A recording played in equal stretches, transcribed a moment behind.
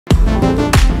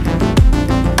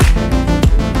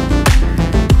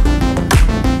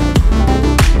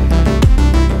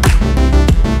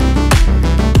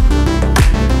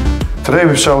Today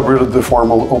we've celebrated the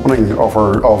formal opening of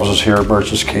our offices here at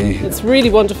Merchants Quay. It's really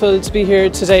wonderful to be here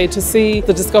today to see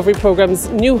the Discovery Programme's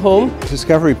new home. The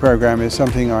Discovery Programme is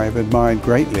something I've admired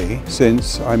greatly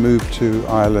since I moved to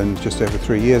Ireland just over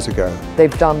 3 years ago.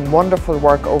 They've done wonderful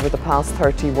work over the past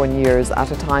 31 years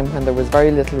at a time when there was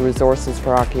very little resources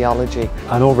for archaeology.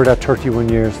 And over that 31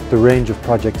 years, the range of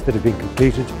projects that have been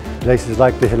completed, places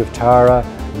like the Hill of Tara,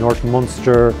 North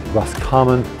Munster,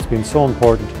 Roscommon, it's been so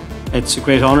important. It's a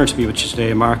great honour to be with you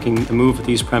today, marking the move of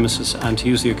these premises and to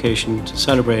use the occasion to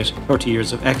celebrate 30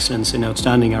 years of excellence in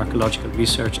outstanding archaeological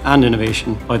research and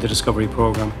innovation by the Discovery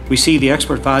Programme. We see the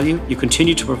expert value you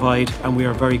continue to provide and we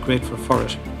are very grateful for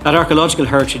it. That archaeological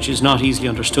heritage is not easily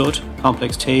understood.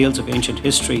 Complex tales of ancient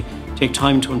history take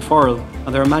time to unfurl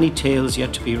and there are many tales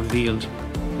yet to be revealed.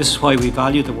 This is why we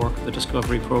value the work of the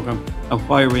Discovery Programme and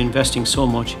why we're investing so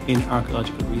much in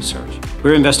archaeological research.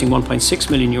 We're investing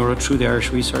 €1.6 million through the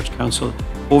Irish Research Council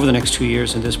over the next 2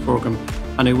 years in this programme,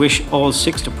 and I wish all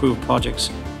 6 approved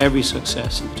projects every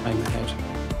success in the time ahead.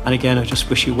 And again, I just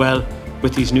wish you well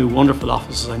with these new wonderful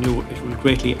offices. I know it will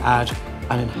greatly add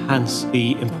and enhance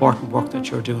the important work that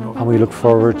you're doing. And we look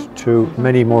forward to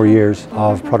many more years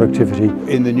of productivity.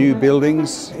 In the new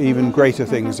buildings, even greater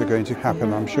things are going to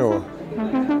happen, I'm sure.